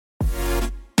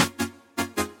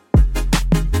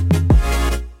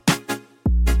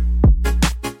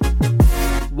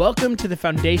Welcome to the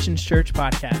Foundations Church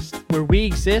podcast, where we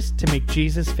exist to make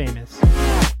Jesus famous.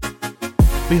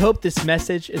 We hope this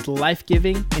message is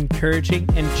life-giving, encouraging,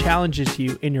 and challenges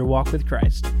you in your walk with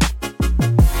Christ.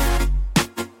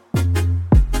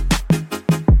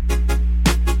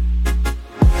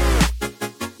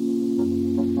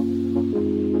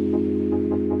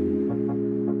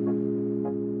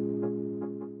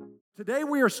 Today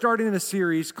we are starting a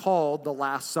series called The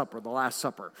Last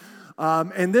Supper.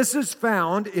 And this is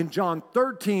found in John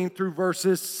 13 through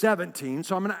verses 17.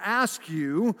 So I'm going to ask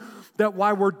you that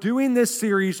while we're doing this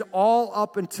series all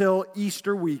up until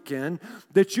Easter weekend,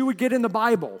 that you would get in the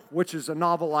Bible, which is a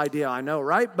novel idea, I know,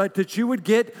 right? But that you would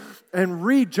get and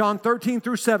read John 13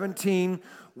 through 17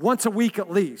 once a week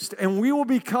at least. And we will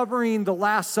be covering the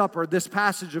Last Supper, this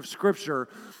passage of Scripture,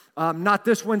 not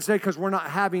this Wednesday because we're not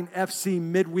having FC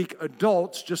midweek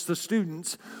adults, just the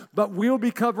students, but we'll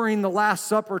be covering the Last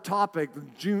Supper topic,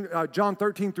 John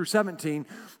 13 through 17,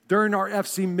 during our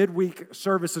FC midweek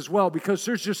service as well, because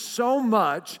there's just so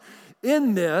much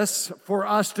in this for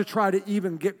us to try to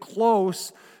even get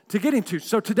close to getting to.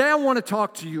 So today I want to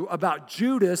talk to you about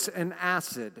Judas and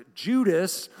Acid.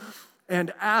 Judas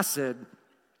and Acid.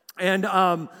 And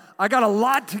I got a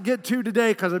lot to get to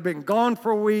today because I've been gone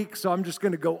for a week, so I'm just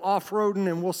going to go off-roading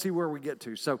and we'll see where we get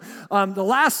to. So the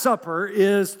Last Supper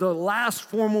is the last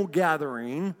formal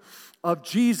gathering of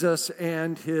Jesus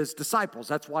and his disciples.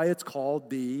 That's why it's called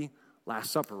the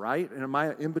Last Supper, right? And am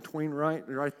I in between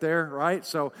right there, right?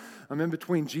 So I'm in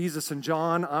between Jesus and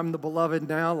John. I'm the beloved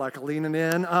now, like leaning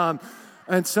in.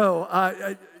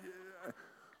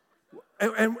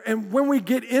 And when we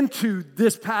get into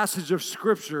this passage of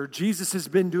Scripture, Jesus has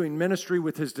been doing ministry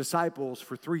with his disciples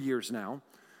for 3 years now.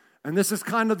 And this is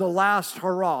kind of the last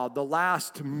hurrah, the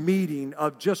last meeting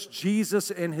of just Jesus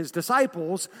and his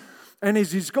disciples. And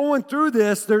as he's going through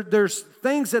this, there's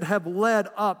things that have led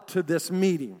up to this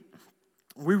meeting.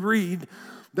 We read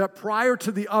that prior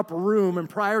to the upper room and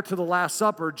prior to the Last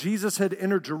Supper, Jesus had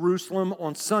entered Jerusalem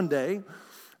on Sunday.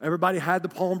 Everybody had the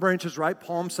palm branches, right?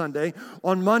 Palm Sunday.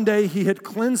 On Monday, he had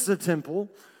cleansed the temple.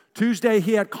 Tuesday,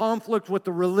 he had conflict with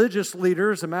the religious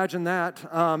leaders. Imagine that,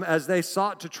 as they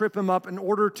sought to trip him up in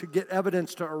order to get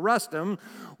evidence to arrest him.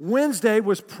 Wednesday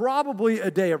was probably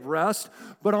a day of rest.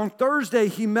 But on Thursday,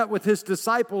 he met with his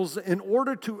disciples in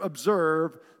order to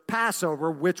observe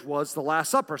Passover, which was the Last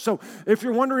Supper. So if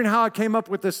you're wondering how I came up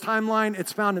with this timeline,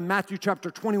 it's found in Matthew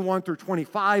chapter 21 through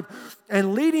 25.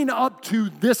 And leading up to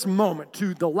this moment,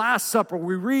 to the Last Supper,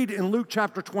 we read in Luke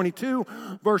chapter 22,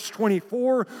 verse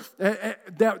 24,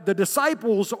 that the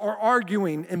disciples are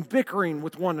arguing and bickering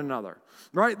with one another.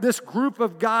 Right? This group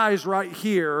of guys right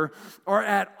here are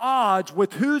at odds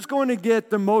with who's going to get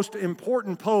the most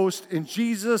important post in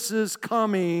Jesus'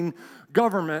 coming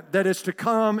government that is to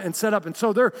come and set up. And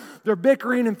so they're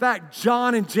bickering. In fact,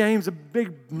 John and James, the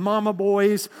big mama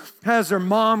boys, has their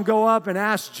mom go up and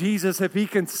ask Jesus if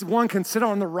one can sit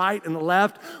on the right and the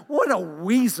left. What a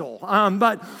weasel.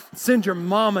 But send your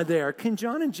mama there. Can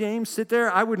John and James sit there?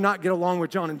 I would not get along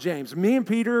with John and James. Me and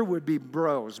Peter would be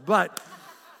bros.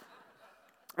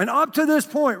 And up to this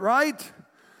point, right,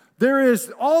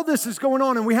 all this is going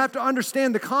on, and we have to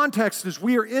understand the context as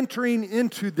we are entering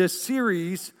into this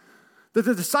series, that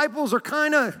the disciples are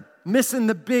kind of missing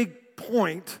the big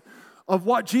point of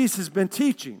what Jesus has been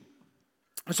teaching.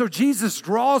 And so Jesus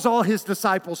draws all his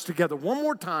disciples together one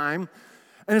more time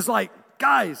and is like,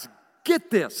 guys,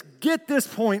 get this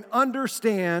point,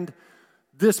 understand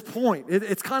this point.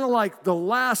 It's kind of like the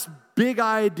last big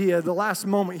idea, the last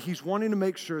moment he's wanting to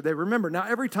make sure they remember. Now,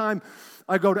 every time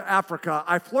I go to Africa,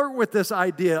 I flirt with this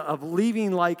idea of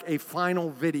leaving like a final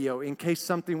video in case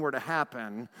something were to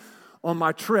happen on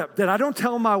my trip that I don't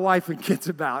tell my wife and kids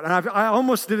about. And I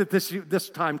almost did it this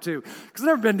time too. Because I've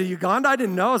never been to Uganda. I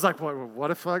didn't know. I was like, well, what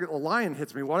if a lion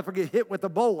hits me? What if I get hit with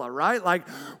Ebola, right? Like,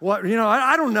 what?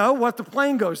 I don't know. What if the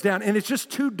plane goes down? And it's just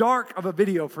too dark of a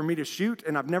video for me to shoot,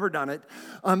 and I've never done it.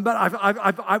 But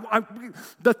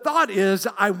the thought is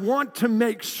I want to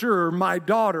make sure my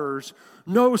daughters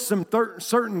know some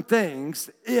certain things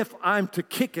if I'm to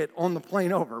kick it on the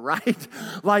plane over, right?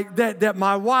 Like that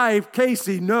my wife,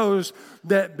 Casey, knows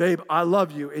that, babe, I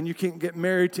love you, and you can't get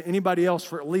married to anybody else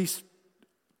for at least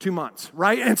 2 months,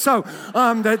 right? And so,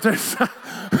 at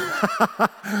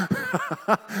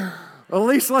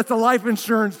least let the life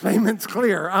insurance payments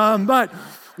clear. But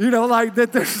like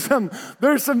that there's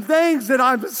some things that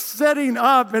I'm setting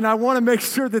up and I want to make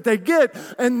sure that they get.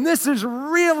 And this is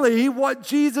really what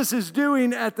Jesus is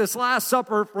doing at this Last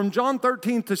Supper from John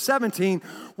 13 to 17,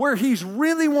 where he's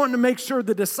really wanting to make sure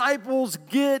the disciples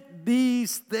get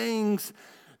these things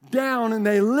down and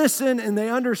they listen and they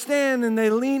understand and they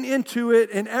lean into it,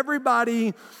 and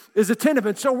everybody is attentive.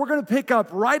 And so we're going to pick up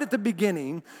right at the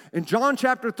beginning in John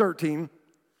chapter 13,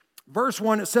 verse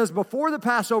 1. It says, before the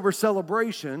Passover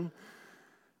celebration,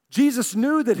 Jesus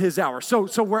knew that his hour. So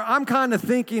where I'm kind of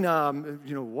thinking,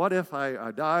 what if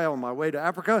I die on my way to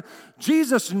Africa?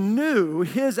 Jesus knew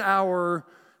his hour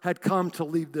had come to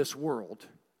leave this world,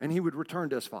 and he would return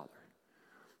to his Father.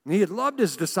 And he had loved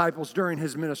his disciples during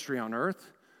his ministry on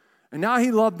earth, and now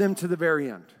he loved them to the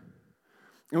very end.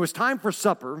 It was time for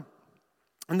supper,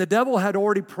 and the devil had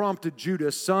already prompted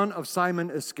Judas, son of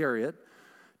Simon Iscariot,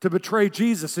 to betray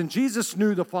Jesus. And Jesus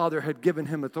knew the Father had given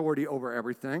him authority over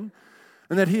everything,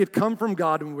 and that he had come from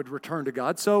God and would return to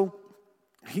God. So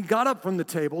he got up from the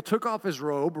table, took off his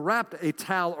robe, wrapped a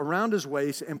towel around his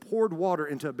waist, and poured water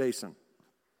into a basin.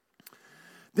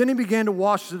 Then he began to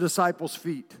wash the disciples'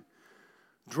 feet,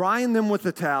 drying them with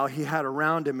the towel he had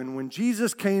around him. And when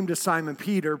Jesus came to Simon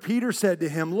Peter, Peter said to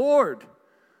him, Lord,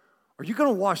 are you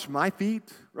going to wash my feet?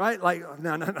 Right?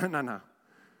 No.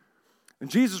 And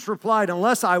Jesus replied,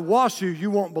 unless I wash you, you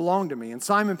won't belong to me. And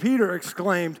Simon Peter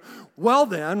exclaimed, well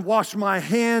then, wash my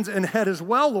hands and head as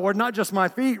well, Lord, not just my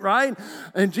feet, right?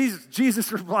 And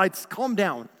Jesus replied, calm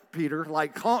down, Peter,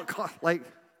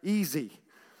 easy.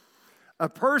 A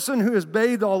person who is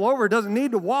bathed all over doesn't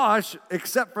need to wash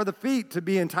except for the feet to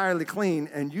be entirely clean.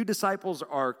 And you disciples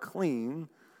are clean,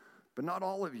 but not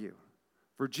all of you.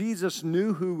 For Jesus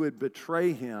knew who would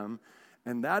betray him,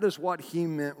 and that is what he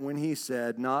meant when he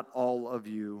said, not all of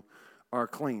you are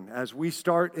clean. As we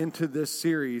start into this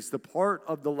series, the part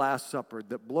of the Last Supper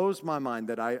that blows my mind,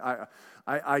 that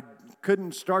I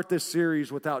couldn't start this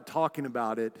series without talking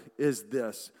about it, is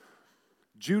this.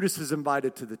 Judas is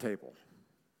invited to the table.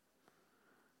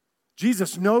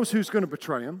 Jesus knows who's going to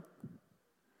betray him.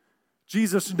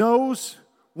 Jesus knows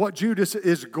what Judas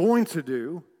is going to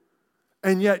do,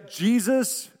 and yet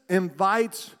Jesus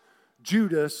invites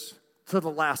Judas to the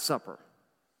Last Supper.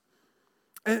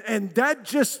 And that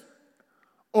just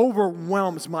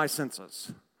overwhelms my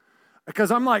senses.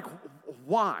 Because I'm like,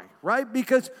 why, right?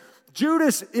 Because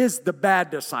Judas is the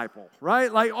bad disciple,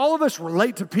 right? Like all of us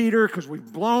relate to Peter because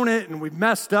we've blown it and we've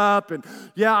messed up. And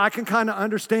yeah, I can kind of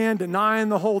understand denying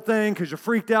the whole thing because you're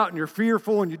freaked out and you're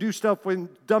fearful and you do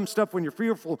dumb stuff when you're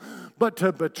fearful. But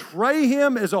to betray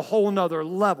him is a whole nother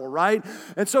level, right?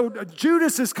 And so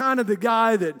Judas is kind of the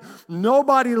guy that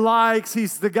nobody likes.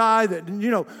 He's the guy that,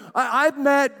 I've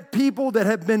met people that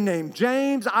have been named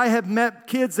James. I have met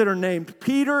kids that are named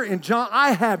Peter and John.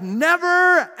 I have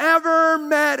never, ever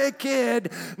met a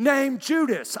kid named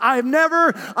Judas. I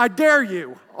dare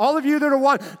you, all of you that are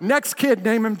watching, next kid,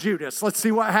 name him Judas. Let's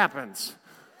see what happens.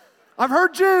 I've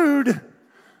heard Jude.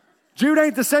 Jude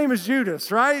ain't the same as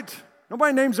Judas, right?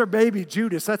 Nobody names their baby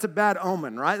Judas. That's a bad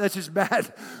omen, right? That's just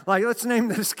bad. Like, let's name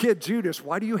this kid Judas.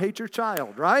 Why do you hate your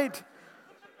child, right?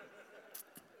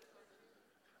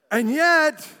 And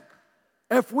yet,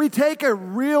 if we take a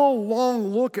real long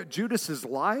look at Judas's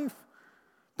life,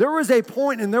 there was a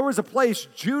point and there was a place.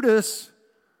 Judas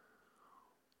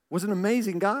was an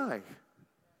amazing guy.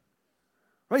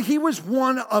 Right? He was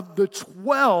one of the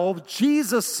 12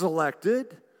 Jesus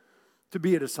selected to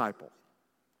be a disciple.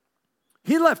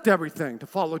 He left everything to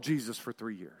follow Jesus for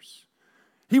 3 years.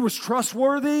 He was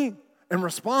trustworthy and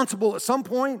responsible at some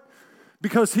point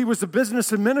because he was the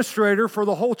business administrator for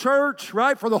the whole church,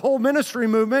 right? For the whole ministry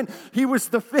movement. He was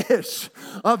the fish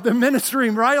of the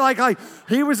ministry, right? Like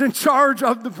he was in charge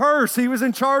of the purse. He was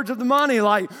in charge of the money,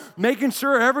 like making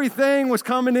sure everything was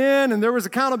coming in and there was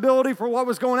accountability for what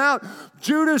was going out.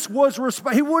 Judas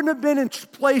he wouldn't have been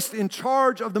placed in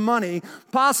charge of the money,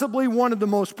 possibly one of the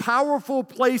most powerful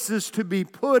places to be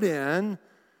put in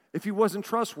if he wasn't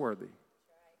trustworthy.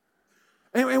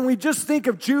 And we just think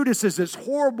of Judas as this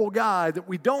horrible guy that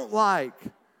we don't like,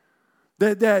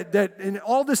 that in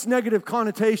all this negative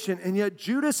connotation, and yet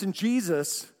Judas and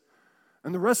Jesus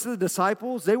and the rest of the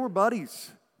disciples, they were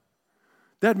buddies.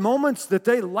 They had moments that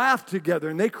they laughed together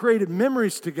and they created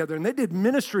memories together and they did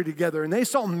ministry together and they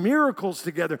saw miracles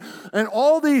together. And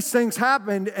all these things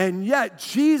happened, and yet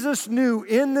Jesus knew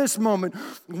in this moment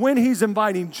when he's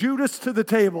inviting Judas to the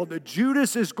table that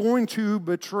Judas is going to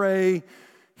betray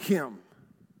him.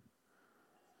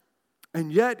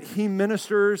 And yet he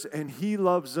ministers and he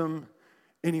loves them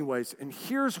anyways. And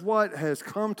here's what has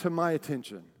come to my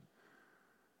attention,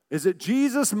 is that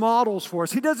Jesus models for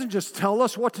us. He doesn't just tell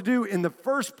us what to do. In the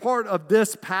first part of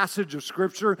this passage of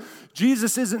Scripture,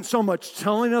 Jesus isn't so much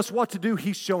telling us what to do,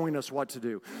 he's showing us what to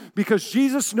do. Because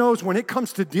Jesus knows when it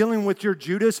comes to dealing with your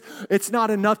Judas, it's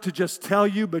not enough to just tell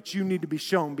you, but you need to be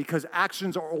shown, because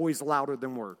actions are always louder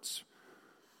than words.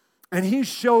 And he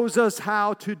shows us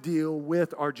how to deal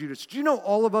with our Judas. Do you know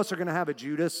all of us are going to have a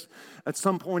Judas at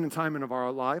some point in time in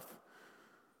our life?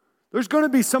 There's going to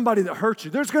be somebody that hurts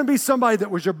you. There's going to be somebody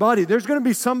that was your buddy. There's going to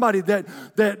be somebody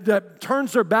that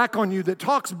turns their back on you, that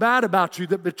talks bad about you,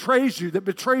 that betrays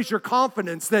your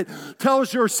confidence, that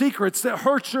tells your secrets, that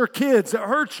hurts your kids, that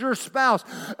hurts your spouse.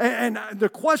 And the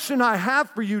question I have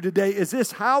for you today is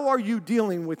this: how are you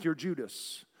dealing with your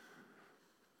Judas?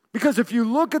 Because if you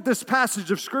look at this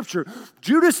passage of Scripture,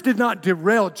 Judas did not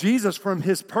derail Jesus from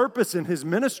his purpose in his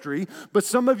ministry, but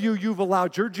some of you, you've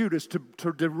allowed your Judas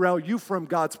to derail you from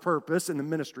God's purpose and the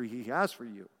ministry he has for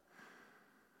you.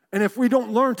 And if we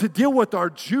don't learn to deal with our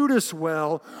Judas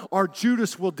well, our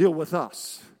Judas will deal with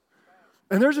us.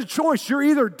 And there's a choice. You're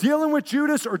either dealing with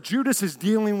Judas or Judas is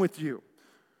dealing with you.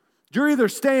 You're either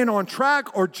staying on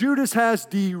track or Judas has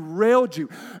derailed you.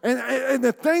 And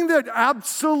the thing that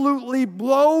absolutely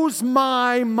blows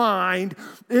my mind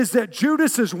is that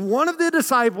Judas is one of the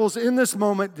disciples in this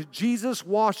moment that Jesus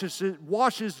washes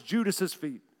Judas's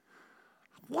feet.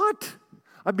 What?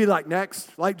 I'd be like,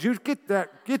 next. Like, Judas,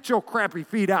 get your crappy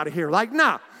feet out of here. Like,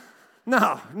 no,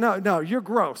 you're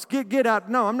gross. Get out.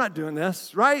 No, I'm not doing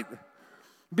this, right?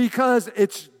 Because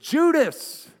it's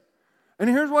Judas. And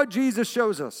here's what Jesus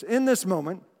shows us. In this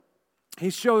moment,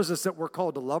 he shows us that we're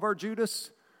called to love our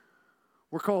Judas,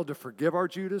 we're called to forgive our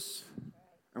Judas,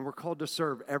 and we're called to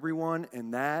serve everyone,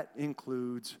 and that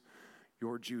includes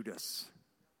your Judas.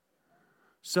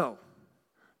 So,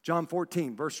 John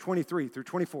 14, verse 23 through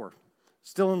 24,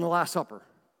 still in the Last Supper.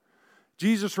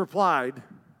 Jesus replied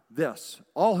this: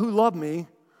 all who love me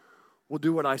will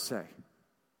do what I say.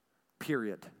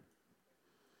 Period.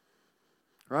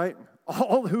 Right?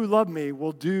 All who love me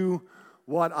will do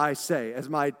what I say. As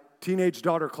my teenage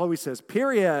daughter Chloe says,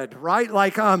 period, right?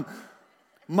 Like,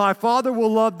 my Father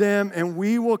will love them, and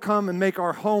we will come and make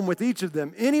our home with each of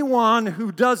them. Anyone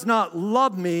who does not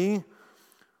love me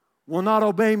will not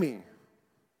obey me.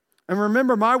 And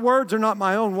remember, my words are not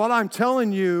my own. What I'm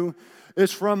telling you is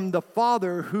from the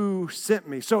Father who sent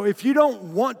me. So if you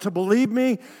don't want to believe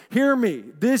me, hear me.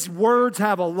 These words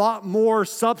have a lot more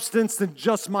substance than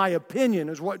just my opinion,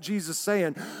 is what Jesus is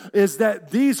saying, is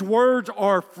that these words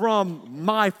are from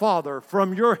my Father,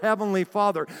 from your heavenly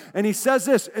Father. And he says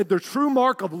this: the true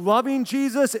mark of loving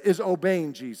Jesus is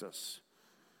obeying Jesus.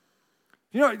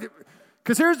 You know,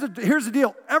 because here's the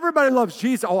deal. Everybody loves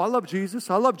Jesus. Oh, I love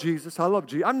Jesus. I love Jesus. I love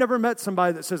Jesus. I've never met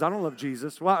somebody that says, I don't love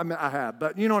Jesus. Well, I mean, I have,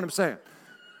 but you know what I'm saying.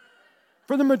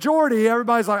 For the majority,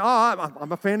 everybody's like, oh,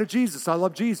 I'm a fan of Jesus. I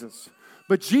love Jesus.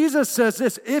 But Jesus says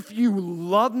this: if you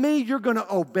love me, you're going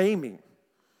to obey me.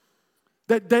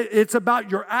 That it's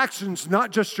about your actions, not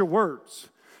just your words.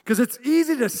 Because it's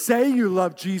easy to say you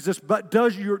love Jesus, but do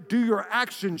your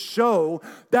actions show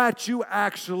that you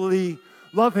actually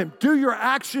love him? Do your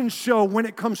actions show, when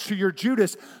it comes to your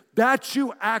Judas, that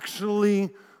you actually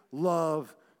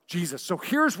love Jesus? So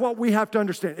here's what we have to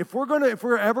understand. If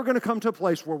we're ever going to come to a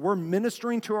place where we're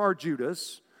ministering to our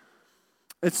Judas,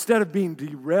 instead of being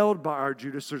derailed by our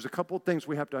Judas, there's a couple of things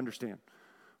we have to understand.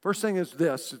 First thing is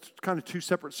this: it's kind of two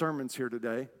separate sermons here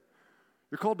today.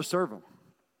 You're called to serve them.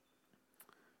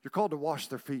 You're called to wash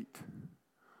their feet.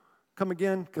 Come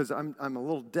again, because I'm a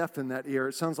little deaf in that ear.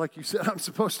 It sounds like you said I'm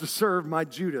supposed to serve my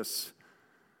Judas.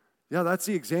 Yeah, that's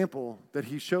the example that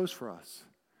he shows for us.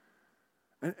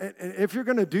 And if you're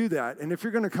going to do that, and if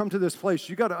you're going to come to this place,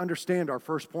 you got to understand our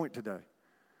first point today.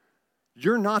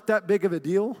 You're not that big of a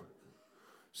deal,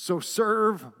 so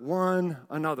serve one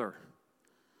another.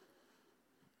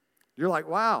 You're like,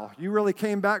 wow, you really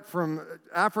came back from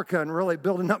Africa and really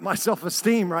building up my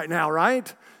self-esteem right now,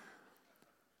 right?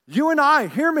 You and I,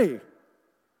 hear me,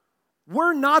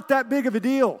 we're not that big of a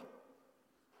deal.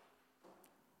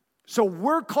 So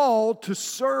we're called to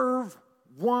serve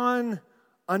one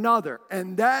another,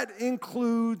 and that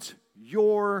includes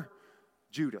your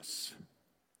Judas.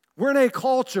 We're in a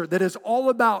culture that is all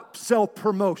about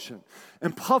self-promotion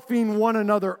and puffing one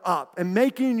another up and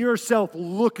making yourself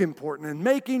look important and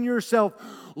making yourself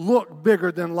look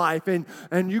bigger than life. And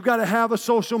you got to have a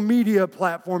social media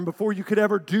platform before you could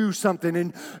ever do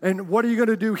something. And what are you going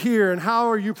to do here? And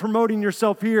how are you promoting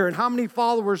yourself here? And how many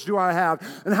followers do I have?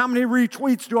 And how many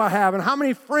retweets do I have? And how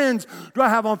many friends do I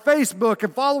have on Facebook?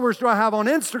 And followers do I have on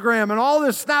Instagram? And all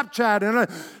this Snapchat and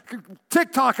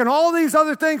TikTok and all these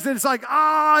other things. And it's like,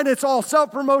 and it's all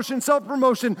self-promotion.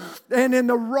 And in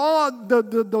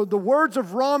the words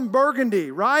of Ron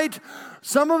Burgundy, right?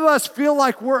 Some of us feel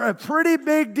like we're a pretty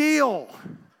big deal.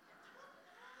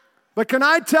 But can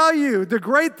I tell you, the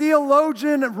great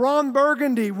theologian Ron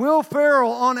Burgundy, Will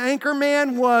Ferrell on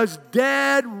Anchorman, was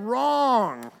dead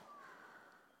wrong.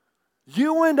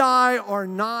 You and I are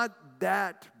not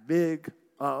that big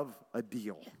of a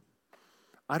deal.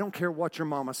 I don't care what your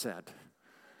mama said.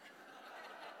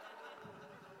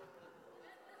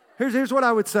 Here's what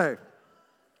I would say.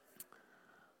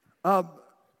 I'm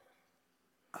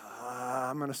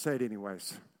going to say it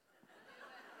anyways.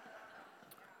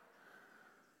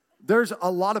 There's a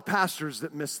lot of pastors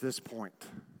that miss this point.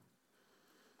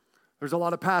 There's a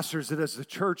lot of pastors that as the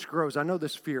church grows, I know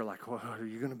this fear, like, well, are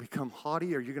you going to become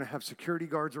haughty? Are you going to have security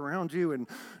guards around you and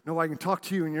nobody can talk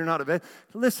to you and you're not available?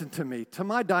 Listen to me. To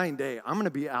my dying day, I'm going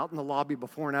to be out in the lobby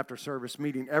before and after service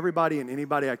meeting everybody and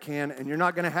anybody I can, and you're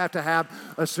not going to have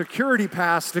a security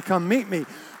pass to come meet me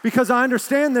because I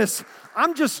understand this.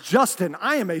 I'm just Justin.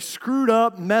 I am a screwed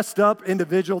up, messed up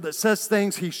individual that says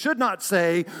things he should not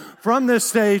say from this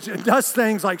stage and does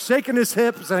things like shaking his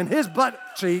hips and his butt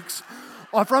cheeks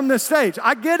from this stage.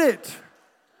 I get it.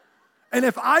 And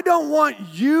if I don't want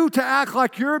you to act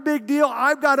like you're a big deal,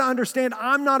 I've got to understand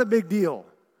I'm not a big deal.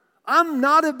 I'm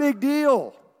not a big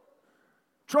deal.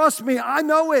 Trust me, I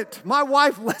know it. My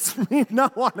wife lets me know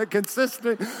on a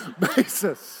consistent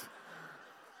basis.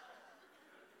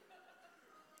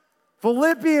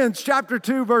 Philippians chapter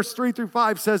 2, verse 3 through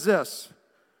 5 says this.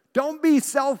 Don't be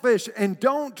selfish and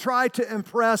don't try to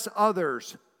impress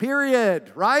others.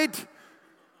 Period. Right?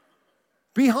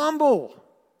 Be humble,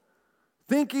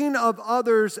 thinking of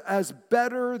others as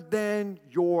better than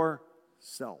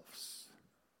yourselves.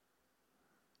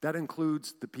 That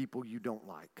includes the people you don't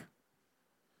like.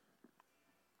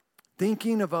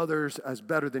 Thinking of others as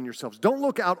better than yourselves. Don't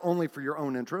look out only for your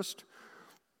own interest,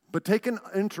 but take an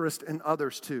interest in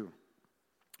others too.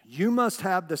 You must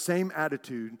have the same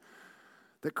attitude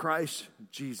that Christ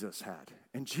Jesus had.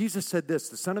 And Jesus said this,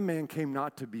 the Son of Man came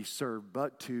not to be served,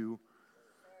 but to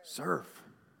serve.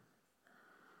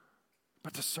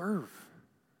 But to serve.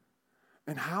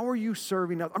 And how are you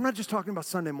serving others? I'm not just talking about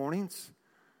Sunday mornings.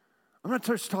 I'm not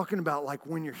just talking about like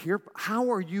when you're here.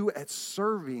 How are you at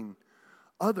serving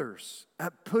others,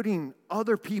 at putting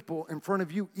other people in front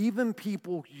of you, even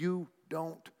people you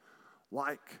don't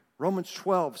like? Romans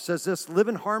 12 says this, live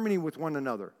in harmony with one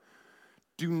another.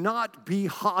 Do not be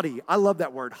haughty. I love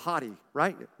that word, haughty,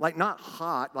 right? Like not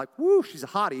hot, like, woo, she's a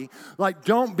hottie. Like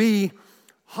don't be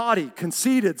haughty,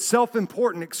 conceited,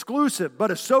 self-important, exclusive,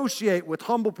 but associate with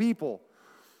humble people.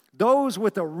 Those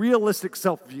with a realistic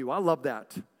self-view. I love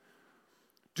that.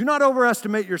 Do not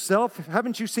overestimate yourself.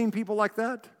 Haven't you seen people like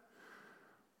that?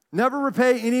 Never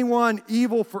repay anyone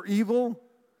evil for evil.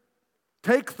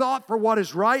 Take thought for what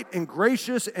is right and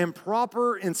gracious and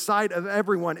proper in sight of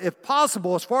everyone. If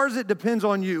possible, as far as it depends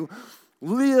on you,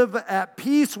 live at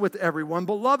peace with everyone.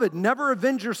 Beloved, never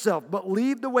avenge yourself, but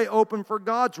leave the way open for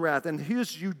God's wrath and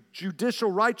his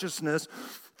judicial righteousness.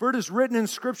 For it is written in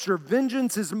Scripture,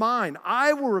 vengeance is mine.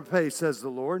 I will repay, says the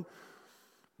Lord.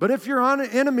 But if your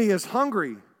enemy is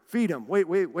hungry, feed him.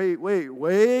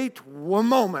 Wait one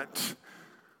moment.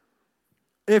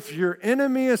 If your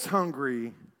enemy is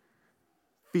hungry,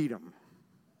 feed him.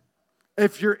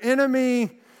 If your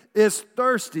enemy is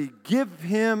thirsty, give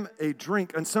him a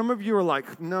drink. And some of you are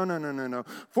like, no.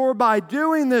 For by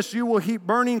doing this, you will heap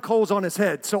burning coals on his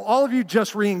head. So all of you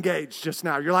just re-engaged just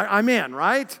now. You're like, I'm in,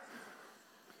 right?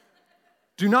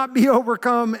 Do not be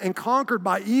overcome and conquered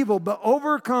by evil, but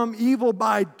overcome evil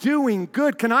by doing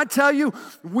good. Can I tell you,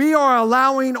 we are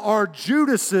allowing our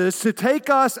Judases to take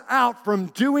us out from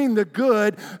doing the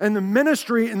good and the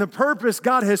ministry and the purpose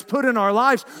God has put in our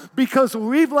lives because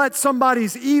we've let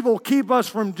somebody's evil keep us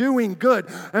from doing good.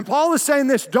 And Paul is saying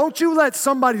this, don't you let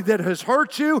somebody that has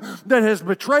hurt you, that has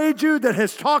betrayed you, that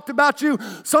has talked about you.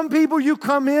 Some people you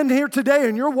come in here today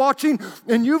and you're watching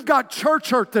and you've got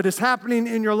church hurt that is happening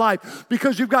in your life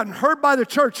because you've gotten hurt by the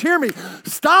church. Hear me.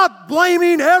 Stop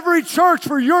blaming every church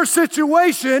for your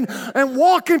situation and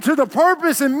walk into the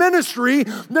purpose and ministry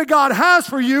that God has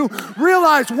for you.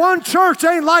 Realize one church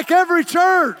ain't like every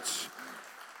church.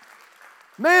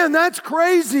 Man, that's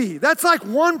crazy. That's like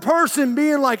one person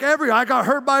being like I got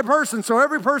hurt by a person, so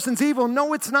every person's evil.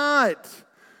 No, it's not.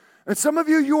 And some of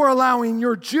you are allowing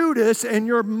your Judas and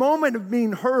your moment of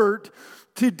being hurt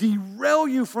to derail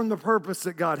you from the purpose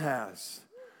that God has.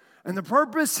 And the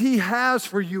purpose he has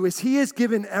for you is he has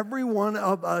given every one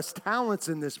of us talents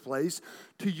in this place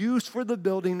to use for the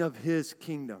building of his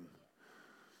kingdom.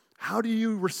 How do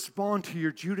you respond to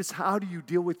your Judas? How do you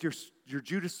deal with your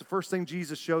Judas? The first thing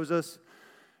Jesus shows us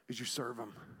is you serve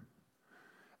him.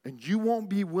 And you won't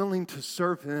be willing to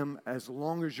serve him as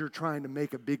long as you're trying to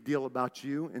make a big deal about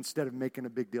you instead of making a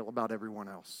big deal about everyone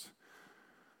else.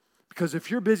 Because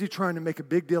if you're busy trying to make a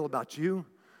big deal about you,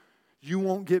 you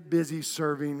won't get busy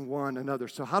serving one another.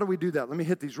 So how do we do that? Let me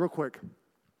hit these real quick.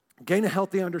 Gain a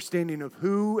healthy understanding of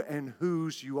who and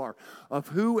whose you are. Of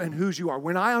who and whose you are.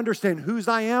 When I understand whose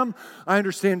I am, I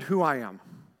understand who I am.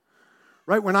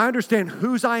 Right? When I understand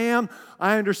whose I am,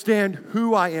 I understand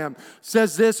who I am. It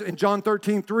says this in John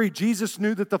 13:3. Jesus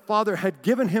knew that the Father had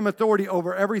given him authority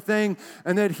over everything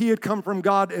and that he had come from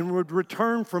God and would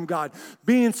return from God.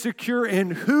 Being secure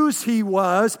in whose he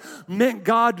was meant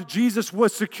Jesus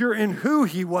was secure in who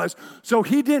he was. So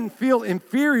he didn't feel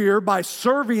inferior by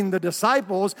serving the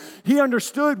disciples. He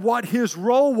understood what his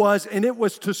role was, and it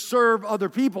was to serve other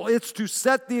people. It's to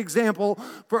set the example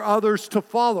for others to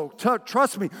follow.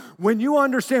 Trust me, when you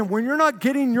understand, when you're not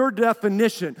getting your definition,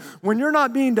 when you're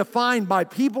not being defined by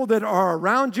people that are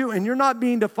around you, and you're not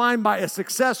being defined by a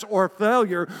success or a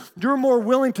failure, you're more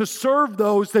willing to serve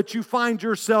those that you find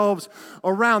yourselves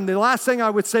around. The last thing I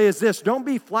would say is this: don't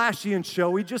be flashy and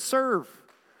showy, just serve.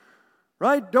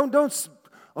 Right? Getting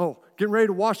ready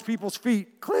to wash people's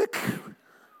feet. Click.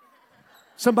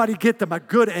 Somebody get them a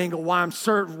good angle while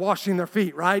I'm washing their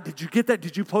feet, right? Did you get that?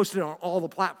 Did you post it on all the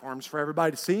platforms for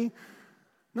everybody to see?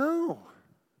 No.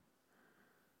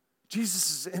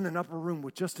 Jesus is in an upper room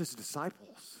with just his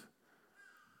disciples,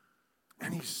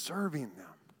 and he's serving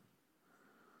them.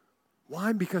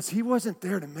 Why? Because he wasn't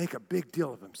there to make a big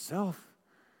deal of himself.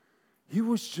 He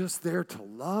was just there to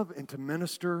love and to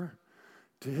minister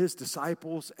to his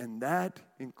disciples, and that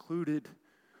included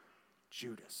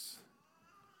Judas,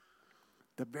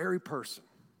 the very person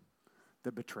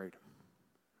that betrayed him.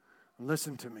 And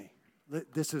listen to me.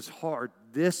 This is hard.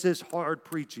 This is hard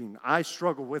preaching. I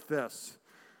struggle with this.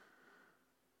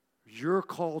 You're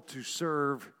called to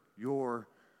serve your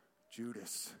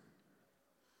Judas.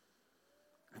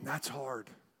 And that's hard.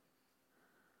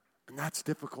 And that's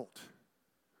difficult.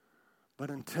 But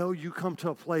until you come to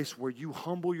a place where you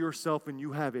humble yourself and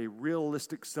you have a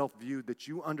realistic self-view that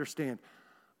you understand,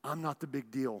 I'm not the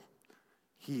big deal,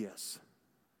 he is.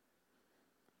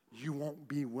 You won't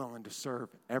be willing to serve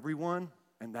everyone,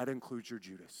 and that includes your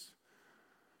Judas.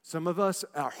 Some of us,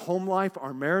 our home life,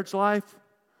 our marriage life,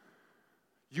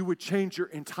 you would change your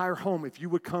entire home if you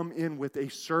would come in with a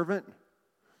servant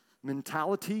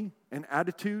mentality and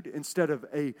attitude instead of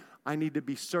a I need to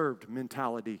be served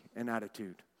mentality and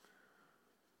attitude.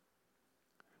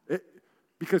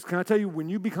 Because can I tell you, when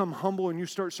you become humble and you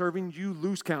start serving, you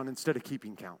lose count instead of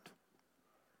keeping count.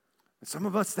 And some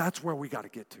of us, that's where we got to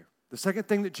get to. The second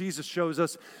thing that Jesus shows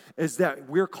us is that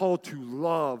we're called to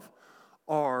love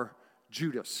our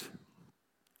Judas.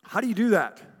 How do you do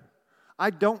that?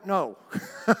 I don't know.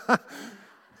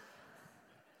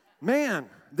 Man,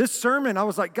 this sermon, I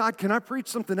was like, God, can I preach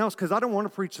something else? Because I don't want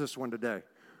to preach this one today.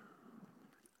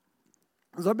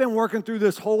 Because I've been working through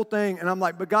this whole thing, and I'm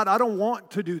like, but God, I don't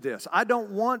want to do this. I don't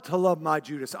want to love my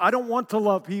Judas. I don't want to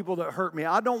love people that hurt me.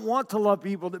 I don't want to love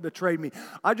people that betrayed me.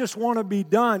 I just want to be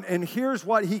done. And here's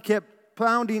what he kept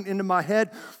pounding into my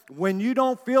head. When you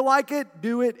don't feel like it,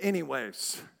 do it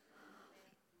anyways.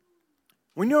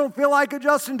 When you don't feel like it,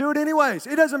 Justin, do it anyways.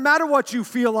 It doesn't matter what you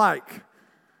feel like.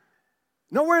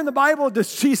 Nowhere in the Bible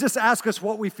does Jesus ask us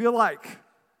what we feel like.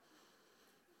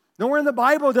 Nowhere in the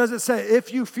Bible does it say,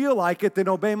 if you feel like it, then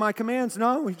obey my commands.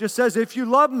 No, he just says, if you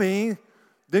love me,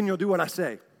 then you'll do what I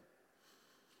say.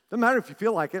 Doesn't matter if you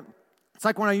feel like it. It's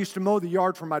like when I used to mow the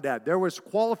yard for my dad. There was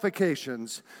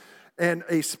qualifications and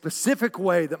a specific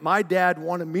way that my dad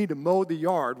wanted me to mow the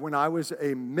yard when I was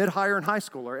a mid-higher and high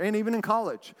schooler and even in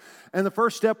college. And the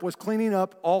first step was cleaning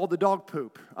up all the dog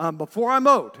poop before I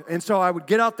mowed. And so I would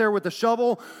get out there with a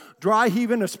shovel, dry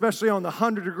heaving, especially on the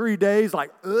 100-degree days, like,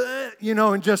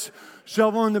 and just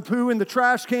shoveling the poo in the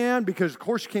trash can because, of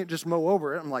course, you can't just mow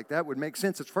over it. I'm like, that would make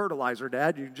sense. It's fertilizer,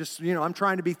 Dad. You just, I'm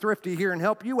trying to be thrifty here and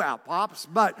help you out, Pops.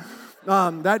 But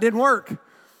that didn't work.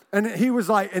 And he was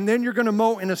like, and then you're going to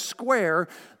mow in a square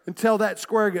until that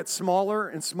square gets smaller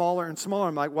and smaller and smaller.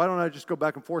 I'm like, why don't I just go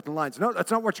back and forth in lines? No,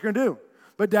 that's not what you're going to do.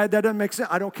 But Dad, that doesn't make sense.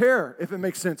 I don't care if it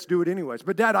makes sense. Do it anyways.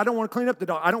 But Dad, I don't want to clean up the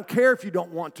dog. I don't care if you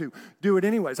don't want to. Do it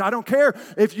anyways. I don't care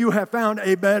if you have found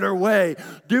a better way.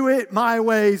 Do it my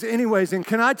ways anyways. And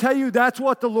can I tell you, that's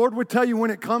what the Lord would tell you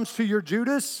when it comes to your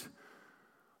Judas?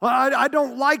 I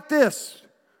don't like this.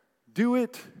 Do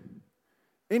it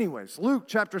anyways. Luke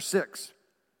chapter 6.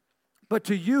 But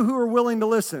to you who are willing to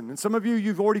listen, and some of you,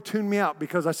 you've already tuned me out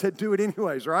because I said do it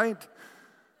anyways, right?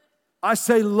 I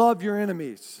say love your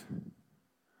enemies.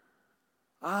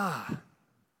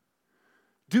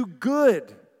 Do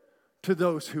good to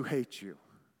those who hate you.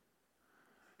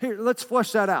 Here, let's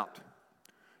flesh that out.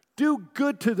 Do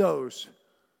good to those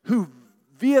who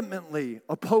vehemently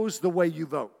oppose the way you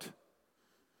vote.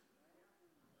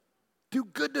 Do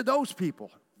good to those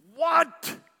people.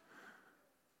 What?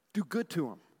 Do good to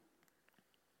them.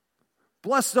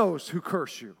 Bless those who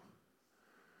curse you.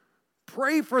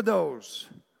 Pray for those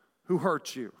who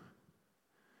hurt you.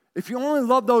 If you only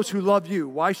love those who love you,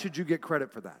 why should you get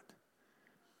credit for that?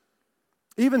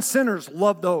 Even sinners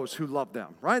love those who love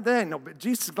them, right? They ain't no,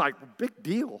 Jesus is like, big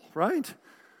deal, right?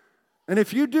 And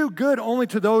if you do good only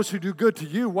to those who do good to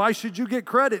you, why should you get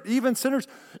credit? Even sinners,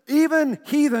 even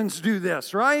heathens do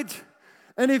this, right?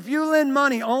 And if you lend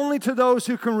money only to those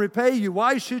who can repay you,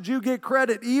 why should you get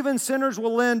credit? Even sinners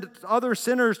will lend other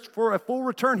sinners for a full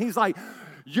return. He's like,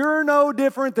 you're no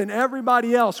different than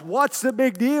everybody else. What's the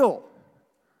big deal?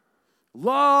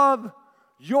 Love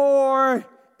your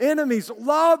enemies.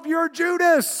 Love your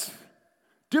Judas.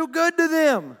 Do good to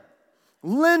them.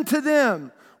 Lend to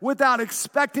them without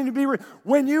expecting to be.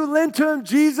 When you lend to them,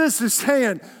 Jesus is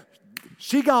saying,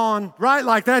 she gone, right?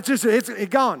 Like that's just, it's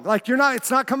gone. Like it's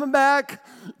not coming back.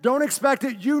 Don't expect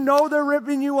it. You know they're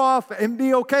ripping you off and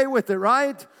be okay with it,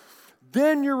 right?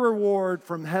 Then your reward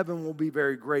from heaven will be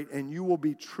very great, and you will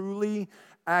be truly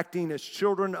acting as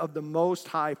children of the Most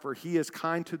High, for He is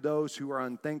kind to those who are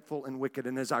unthankful and wicked.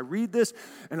 And as I read this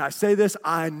and I say this,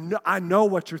 I know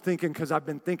what you're thinking because I've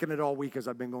been thinking it all week as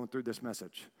I've been going through this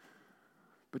message.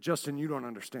 But Justin, you don't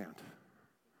understand.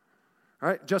 All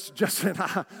right, Justin,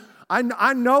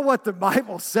 I know what the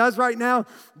Bible says right now,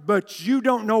 but you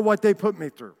don't know what they put me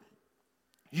through.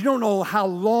 You don't know how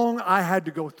long I had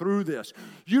to go through this.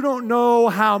 You don't know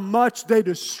how much they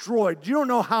destroyed. You don't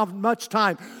know how much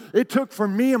time it took for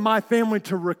me and my family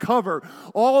to recover.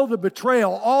 All the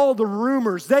betrayal, all the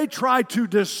rumors. They tried to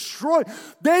destroy.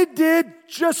 They did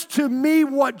just to me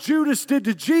what Judas did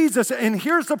to Jesus. And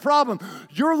here's the problem.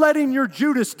 You're letting your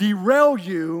Judas derail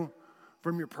you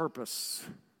from your purpose.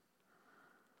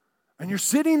 And you're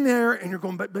sitting there and you're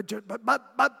going, but,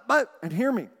 and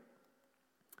hear me.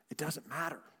 It doesn't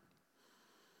matter.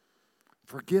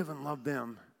 Forgive and love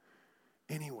them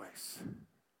anyways.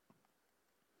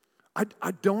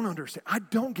 I don't understand. I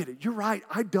don't get it. You're right.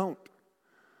 I don't.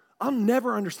 I'll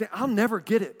never understand. I'll never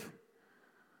get it.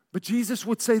 But Jesus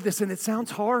would say this, and it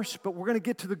sounds harsh, but we're going to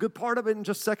get to the good part of it in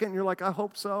just a second. And you're like, I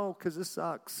hope so, because this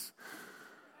sucks.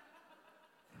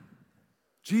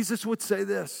 Jesus would say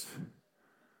this.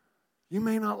 You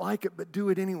may not like it, but do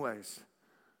it anyways.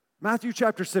 Matthew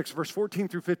chapter 6, verse 14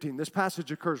 through 15. This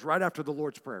passage occurs right after the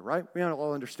Lord's Prayer, right? We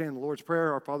all understand the Lord's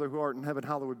Prayer. Our Father who art in heaven,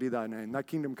 hallowed be thy name. Thy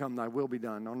kingdom come, thy will be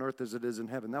done on earth as it is in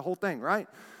heaven. That whole thing, right?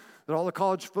 That all the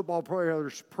college football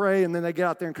players pray and then they get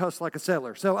out there and cuss like a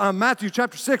sailor. So Matthew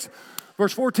chapter 6,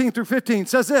 verse 14 through 15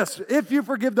 says this. If you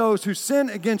forgive those who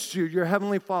sin against you, your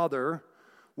heavenly Father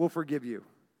will forgive you.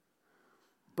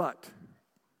 But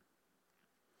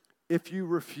if you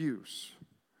refuse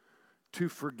to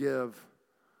forgive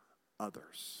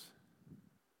others.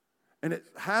 And it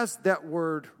has that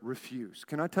word refuse.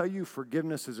 Can I tell you,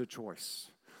 forgiveness is a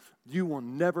choice. You will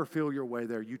never feel your way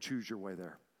there. You choose your way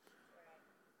there.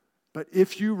 But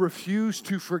if you refuse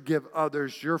to forgive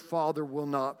others, your Father will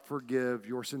not forgive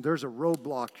your sin. There's a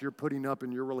roadblock you're putting up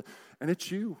in your relationship, and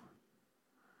it's you.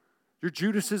 Your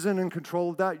Judas isn't in control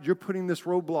of that. You're putting this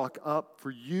roadblock up for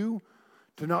you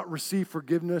to not receive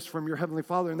forgiveness from your Heavenly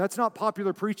Father. And that's not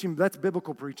popular preaching, that's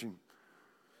biblical preaching.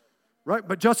 Right?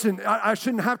 But Justin, I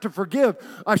shouldn't have to forgive.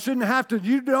 I shouldn't have to.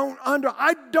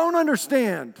 I don't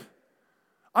understand.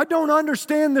 I don't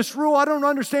understand this rule. I don't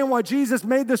understand why Jesus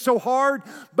made this so hard.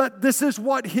 But this is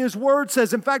what His Word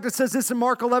says. In fact, it says this in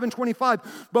Mark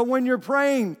 11:25. But when you're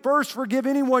praying, first forgive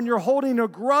anyone you're holding a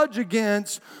grudge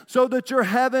against, so that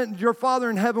your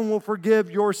Father in heaven will forgive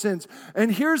your sins.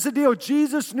 And here's the deal.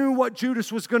 Jesus knew what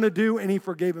Judas was going to do, and He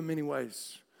forgave him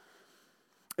anyways.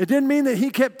 It didn't mean that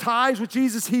He kept ties with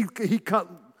Jesus. He cut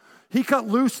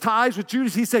loose ties with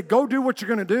Judas. He said, go do what you're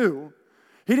going to do.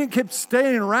 He didn't keep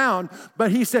staying around,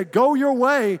 but He said, go your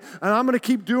way, and I'm going to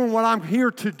keep doing what I'm here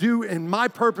to do and my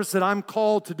purpose that I'm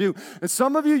called to do. And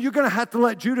some of you, you're going to have to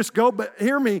let Judas go, but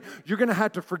hear me, you're going to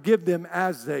have to forgive them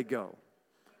as they go.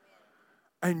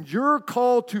 And you're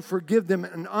called to forgive them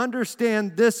and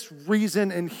understand this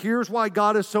reason. And here's why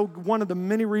God is one of the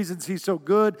many reasons He's so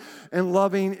good and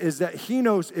loving is that He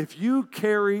knows if you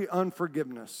carry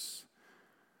unforgiveness,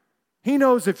 He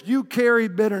knows if you carry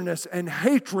bitterness and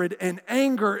hatred and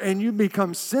anger and you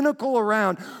become cynical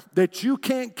around, that you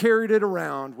can't carry it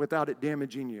around without it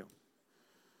damaging you.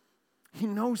 He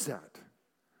knows that.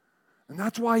 And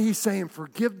that's why He's saying,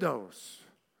 forgive those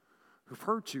who've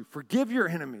hurt you. Forgive your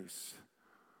enemies.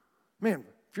 Man,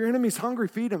 if your enemy's hungry,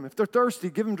 feed them. If they're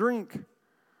thirsty, give them drink.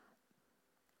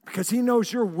 Because He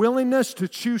knows your willingness to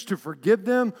choose to forgive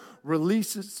them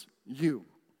releases you.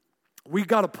 We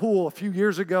got a pool a few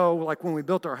years ago, like when we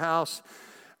built our house,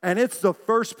 And it's the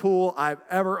first pool I've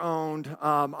ever owned.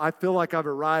 I feel like I've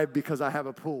arrived because I have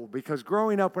a pool. Because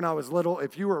growing up when I was little,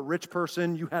 if you were a rich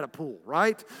person, you had a pool,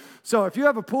 right? So if you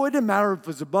have a pool, it didn't matter if it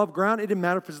was above ground. It didn't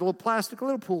matter if it was a little plastic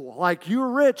little pool. Like, you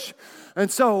were rich.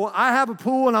 And so I have a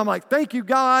pool, and I'm like, thank you,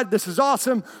 God. This is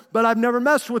awesome. But I've never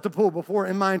messed with the pool before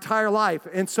in my entire life.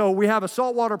 And so we have a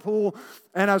saltwater pool,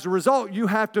 and as a result, you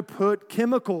have to put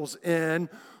chemicals in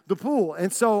the pool.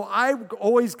 And so I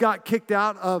always got kicked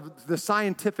out of the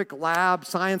science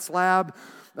lab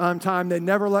time. They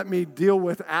never let me deal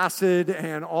with acid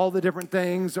and all the different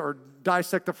things or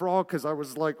dissect the frog because I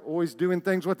was like always doing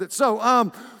things with it.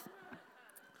 So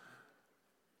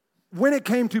when it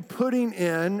came to putting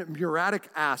in muriatic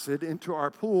acid into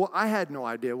our pool, I had no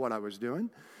idea what I was doing.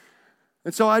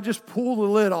 And so I just pulled the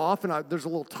lid off, and there's a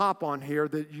little top on here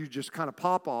that you just kind of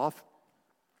pop off.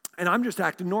 And I'm just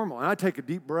acting normal. And I take a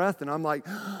deep breath, and I'm like,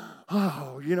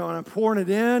 oh, and I'm pouring it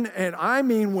in. And I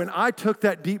mean, when I took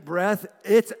that deep breath,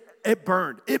 it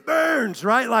burned. It burns,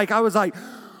 right? Like, I was like,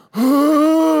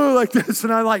 oh, like this.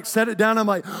 And I like set it down. I'm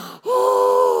like,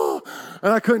 oh,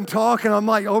 and I couldn't talk. And I'm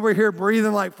like over here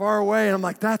breathing like far away. And I'm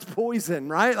like, that's poison,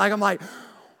 right? Like, I'm like,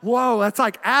 whoa, that's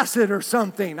like acid or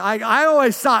something. I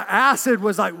always thought acid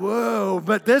was like, whoa.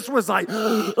 But this was like,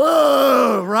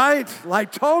 oh, right?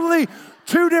 Like, totally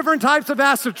two different types of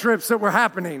acid trips that were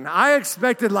happening. I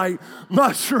expected like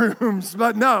mushrooms,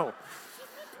 but no.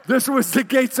 This was the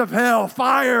gates of hell,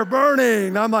 fire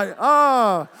burning. I'm like,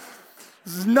 oh,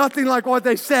 this is nothing like what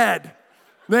they said.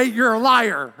 Nate, you're a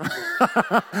liar.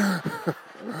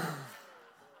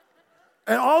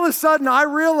 And all of a sudden I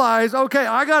realized, okay,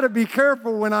 I got to be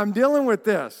careful when I'm dealing with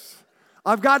this.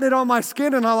 I've gotten it on my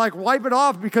skin, and I like wipe it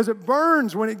off because it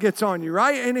burns when it gets on you,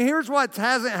 right? And here's what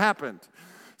hasn't happened.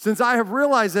 Since I have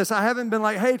realized this, I haven't been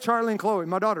like, hey, Charlie and Chloe,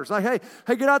 my daughters, like, hey,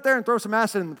 get out there and throw some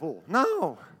acid in the pool.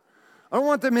 No, I don't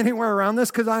want them anywhere around this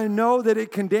because I know that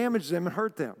it can damage them and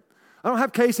hurt them. I don't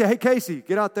have Casey, hey, Casey,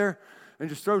 get out there and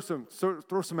just throw some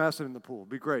acid in the pool.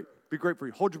 Be great for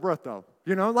you. Hold your breath, though.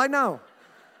 Like, no.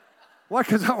 Why?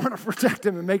 Because I want to protect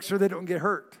them and make sure they don't get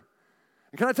hurt.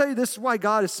 And can I tell you, this is why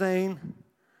God is saying,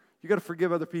 you got to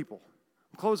forgive other people.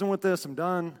 I'm closing with this. I'm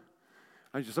done.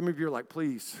 Some of you are like,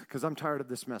 please, because I'm tired of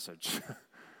this message.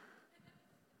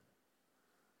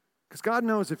 Because God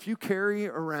knows if you carry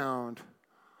around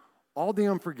all the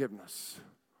unforgiveness,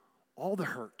 all the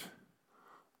hurt,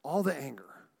 all the anger,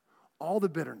 all the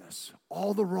bitterness,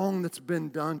 all the wrong that's been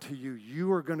done to you,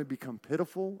 you are going to become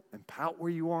pitiful and pout where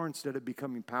you are instead of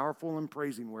becoming powerful and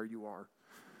praising where you are.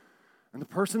 And the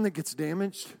person that gets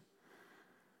damaged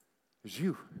is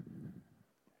you.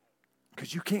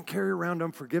 Because you can't carry around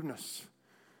unforgiveness.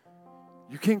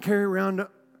 You can't carry around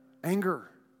anger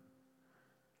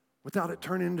without it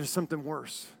turning into something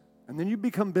worse. And then you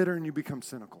become bitter and you become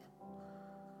cynical.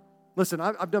 Listen,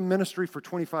 I've done ministry for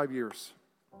 25 years.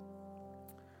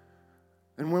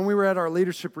 And when we were at our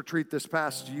leadership retreat this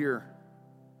past year,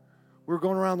 we were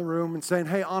going around the room and saying,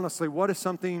 hey, honestly, what is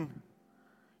something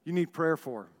you need prayer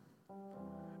for?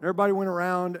 And everybody went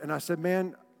around, and I said,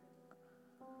 man,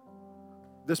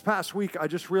 this past week I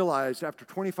just realized after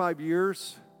 25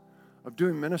 years of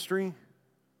doing ministry,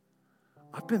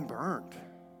 I've been burned.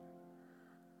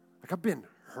 Like, I've been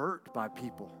hurt by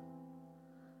people.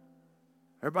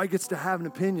 Everybody gets to have an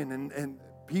opinion, and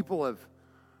people have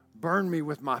burned me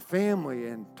with my family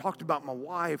and talked about my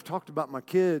wife, talked about my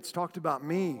kids, talked about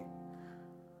me.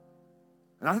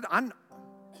 And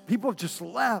people have just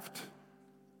left.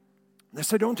 They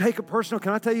say, don't take it personal.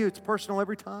 Can I tell you, it's personal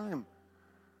every time.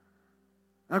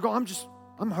 And I go,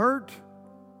 I'm hurt.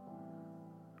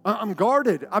 I'm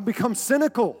guarded. I've become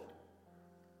cynical.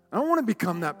 I don't want to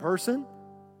become that person.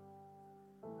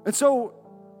 And so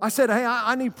I said, hey,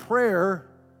 I need prayer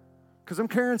because I'm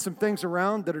carrying some things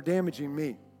around that are damaging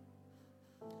me,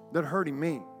 that are hurting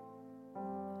me.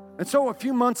 And so a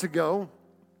few months ago,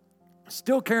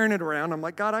 still carrying it around, I'm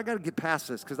like, God, I got to get past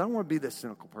this because I don't want to be this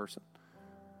cynical person.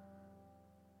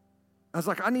 I was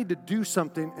like, I need to do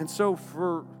something. And so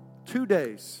for 3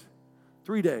 days,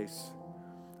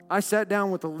 I sat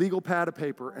down with a legal pad of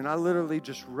paper and I literally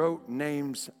just wrote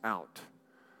names out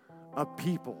of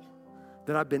people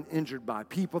that I've been injured by,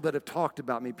 people that have talked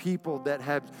about me, people that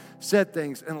have said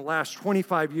things in the last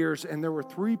 25 years, and there were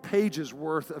 3 pages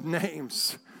worth of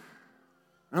names.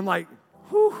 And I'm like,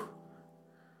 whew.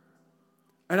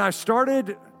 And I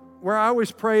started, where I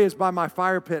always pray is by my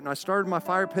fire pit, and I started my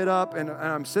fire pit up, and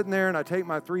I'm sitting there, and I take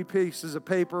my 3 pieces of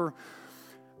paper,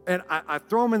 and I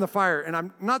throw them in the fire, and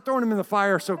I'm not throwing them in the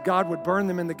fire so God would burn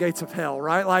them in the gates of hell,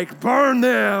 right? Like, burn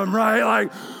them, right?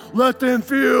 Like, let them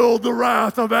feel the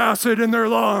wrath of acid in their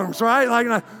lungs, right?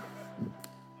 Like,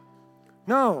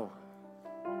 No.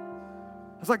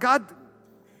 I was like, God,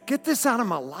 get this out of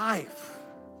my life.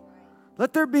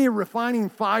 Let there be a refining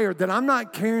fire that I'm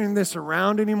not carrying this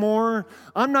around anymore.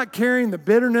 I'm not carrying the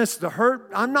bitterness, the hurt.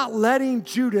 I'm not letting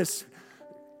Judas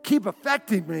keep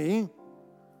affecting me.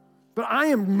 But I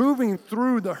am moving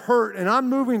through the hurt and I'm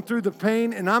moving through the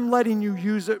pain and I'm letting you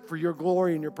use it for your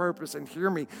glory and your purpose. And hear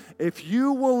me, if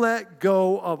you will let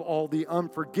go of all the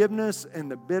unforgiveness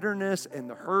and the bitterness and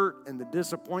the hurt and the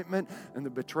disappointment and the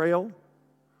betrayal,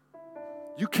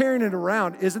 you carrying it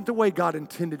around isn't the way God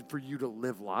intended for you to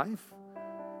live life.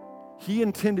 He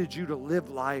intended you to live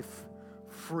life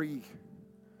free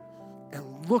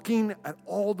and looking at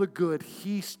all the good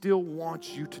He still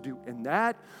wants you to do. And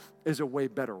that is a way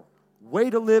better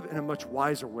way to live and a much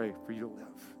wiser way for you to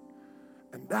live.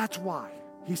 And that's why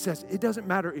He says it doesn't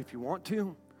matter if you want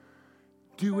to,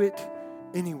 do it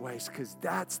anyways, because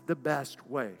that's the best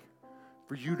way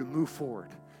for you to move forward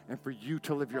and for you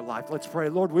to live your life. Let's pray.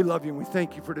 Lord, we love you and we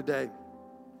thank you for today.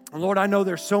 And Lord, I know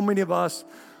there's so many of us,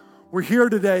 we're here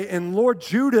today, and Lord,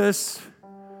 Judas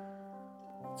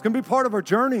is going to be part of our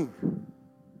journey.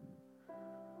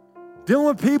 Dealing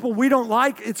with people we don't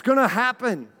like, it's going to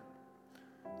happen.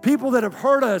 People that have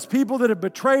hurt us, people that have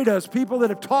betrayed us, people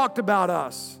that have talked about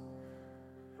us.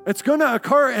 It's going to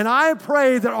occur, and I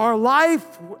pray that our life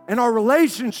and our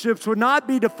relationships would not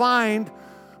be defined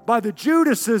by the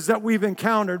Judases that we've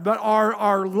encountered, but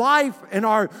our life and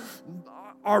our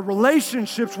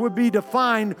relationships would be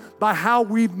defined by how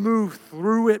we've moved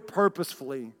through it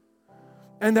purposefully.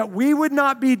 And that we would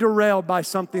not be derailed by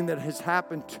something that has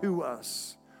happened to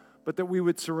us, but that we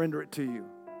would surrender it to you.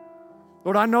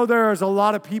 Lord, I know there is a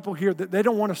lot of people here that they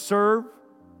don't want to serve.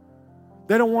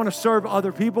 They don't want to serve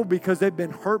other people because they've been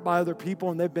hurt by other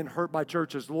people and they've been hurt by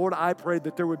churches. Lord, I pray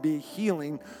that there would be a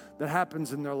healing that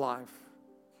happens in their life.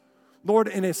 Lord,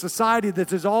 in a society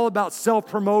that is all about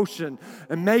self-promotion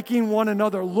and making one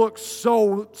another look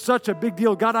such a big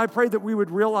deal, God, I pray that we would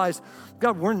realize,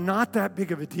 God, we're not that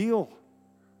big of a deal.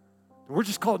 We're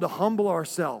just called to humble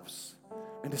ourselves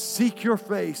and to seek your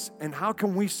face, and how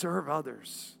can we serve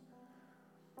others?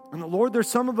 And Lord, there's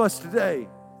some of us today,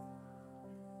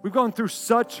 we've gone through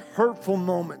such hurtful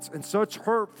moments and such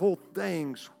hurtful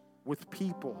things with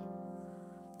people.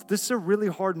 This is a really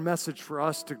hard message for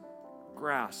us to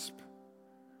grasp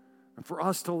and for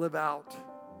us to live out.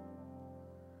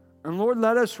 And Lord,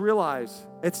 let us realize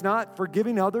it's not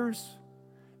forgiving others,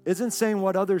 isn't saying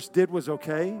what others did was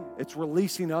okay. It's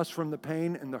releasing us from the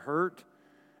pain and the hurt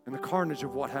and the carnage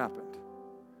of what happened.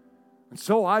 And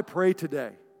so I pray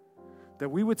today that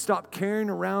we would stop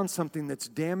carrying around something that's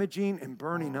damaging and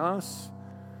burning us,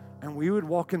 and we would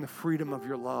walk in the freedom of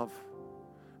your love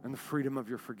and the freedom of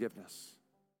your forgiveness.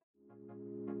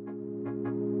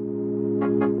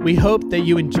 We hope that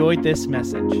you enjoyed this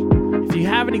message. If you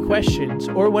have any questions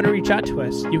or want to reach out to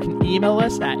us, you can email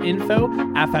us at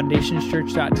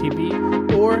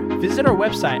info@foundationschurch.tv or visit our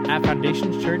website at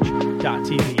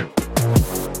foundationschurch.tv.